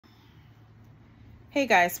Hey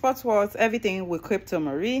guys, Sports Wars, everything with Crypto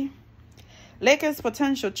Marie. Lakers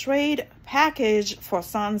potential trade package for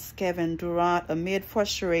Suns Kevin Durant amid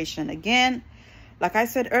frustration. Again, like I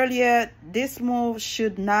said earlier, this move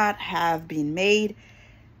should not have been made.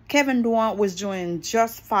 Kevin Durant was doing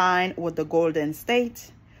just fine with the Golden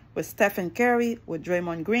State, with Stephen Curry, with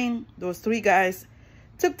Draymond Green. Those three guys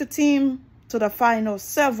took the team to the final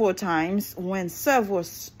several times, won several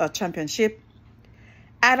championship.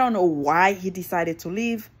 I don't know why he decided to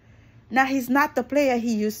leave. Now, he's not the player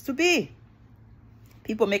he used to be.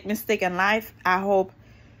 People make mistakes in life. I hope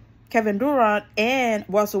Kevin Durant and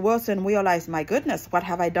Russell Wilson realize, my goodness, what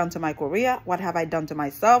have I done to my career? What have I done to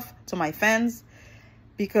myself, to my fans?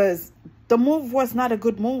 Because the move was not a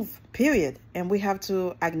good move, period. And we have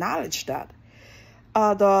to acknowledge that.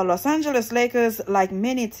 The Los Angeles Lakers, like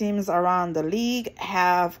many teams around the league,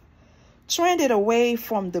 have trended away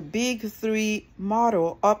from the big three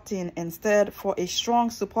model, opting instead for a strong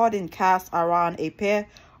supporting cast around a pair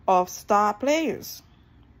of star players.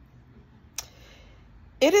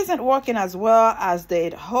 It isn't working as well as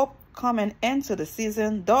they'd hoped coming into the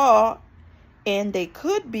season, though, and they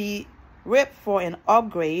could be ripped for an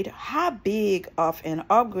upgrade. How big of an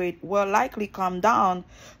upgrade will likely come down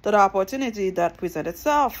to the opportunity that presents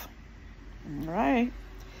itself. All right.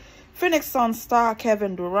 Phoenix Suns star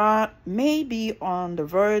Kevin Durant may be on the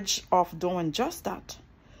verge of doing just that.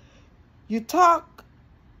 You talk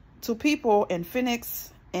to people in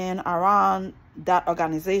Phoenix and around that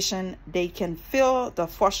organization, they can feel the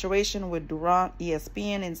frustration with Durant.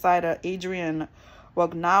 ESPN insider Adrian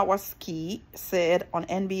Wojnarowski said on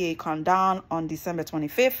NBA Countdown on December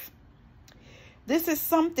 25th. This is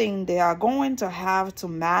something they are going to have to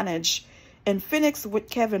manage in Phoenix with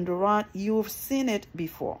Kevin Durant. You've seen it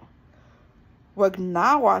before.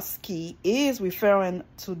 Wojnarowski is referring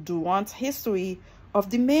to Durant's history of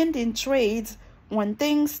demanding trades when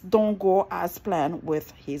things don't go as planned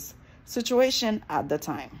with his situation at the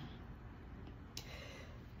time.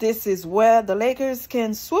 This is where the Lakers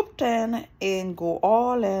can swoop in and go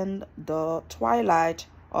all in the twilight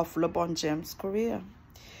of LeBron James' career.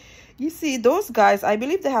 You see, those guys, I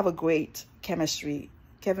believe they have a great chemistry,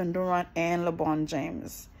 Kevin Durant and LeBron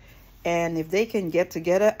James. And if they can get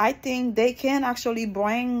together, I think they can actually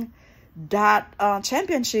bring that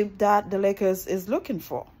championship that the Lakers is looking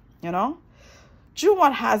for, you know.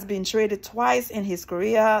 Durant has been traded twice in his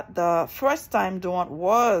career. The first time Durant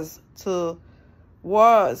was to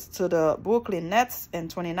the Brooklyn Nets in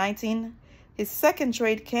 2019. His second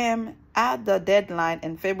trade came at the deadline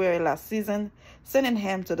in February last season, sending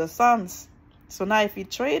him to the Suns. So now if he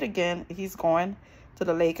trade again, he's going to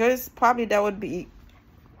the Lakers. Probably that would be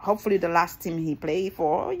hopefully the last team he played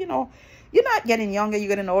for. You know, you're not getting younger, you're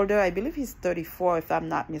getting older. I believe he's 34, if I'm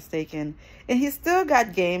not mistaken. And he still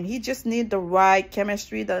got game. He just need the right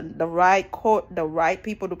chemistry, the right court, the right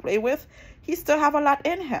people to play with. He still have a lot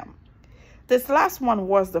in him. This last one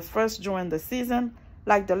was the first during the season.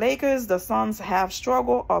 Like the Lakers, the Suns have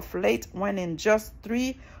struggled of late, winning just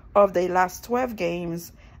 3 of their last 12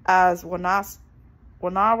 games. As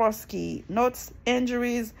Wojnarowski notes,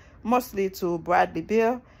 injuries, mostly to Bradley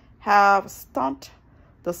Beal, have stunted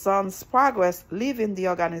the Suns' progress, leaving the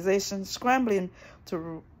organization scrambling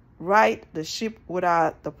to right the ship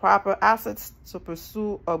without the proper assets to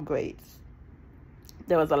pursue upgrades.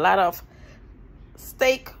 There was a lot of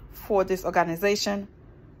stake for this organization.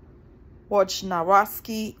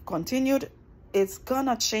 Wojnarowski continued, it's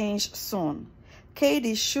gonna change soon.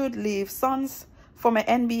 KD should leave Suns. Former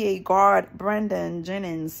NBA guard Brandon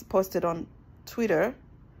Jennings posted on Twitter,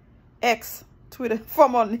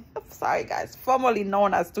 formerly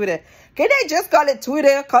known as Twitter. Can they just call it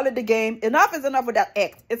Twitter, call it the game? Enough is enough with that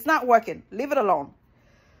X. It's not working. Leave it alone.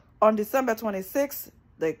 On December 26th,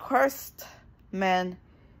 the cursed man,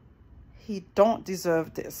 he don't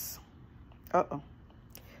deserve this.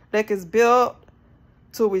 Lakers built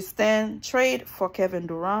to withstand trade for Kevin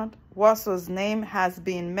Durant. Russell's name has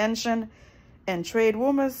been mentioned in trade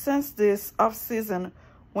rumors since this offseason,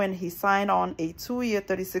 when he signed on a 2-year,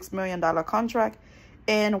 $36 million contract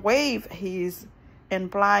and waived his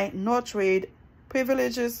implied no-trade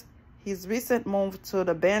privileges. His recent move to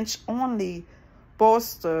the bench only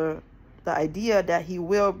bolsters the idea that he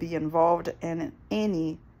will be involved in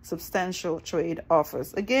any substantial trade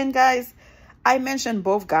offers. Again, guys, I mentioned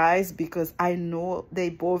both guys because I know they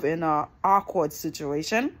both in an awkward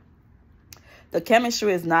situation. The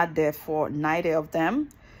chemistry is not there for neither of them.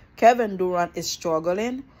 Kevin Durant is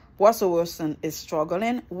struggling. Russell Wilson is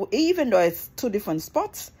struggling, even though it's 2 different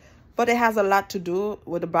spots. But it has a lot to do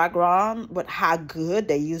with the background, with how good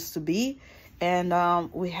they used to be. And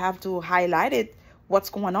we have to highlight it what's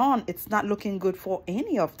going on, it's not looking good for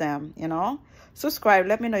any of them, you know. Subscribe.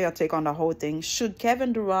 Let me know your take on the whole thing. Should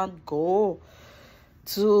Kevin Durant go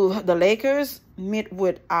to the Lakers, meet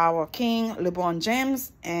with our king, LeBron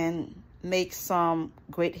James, and make some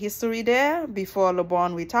great history there before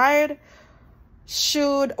LeBron retired?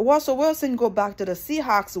 Should Russell Wilson go back to the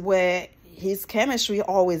Seahawks, where his chemistry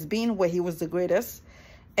always been, where he was the greatest?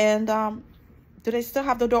 And do they still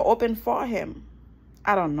have the door open for him?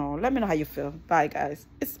 I don't know. Let me know how you feel. Bye, guys.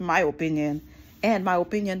 It's my opinion, and my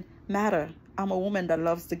opinion matter. I'm a woman that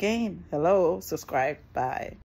loves the game. Hello. Subscribe. Bye.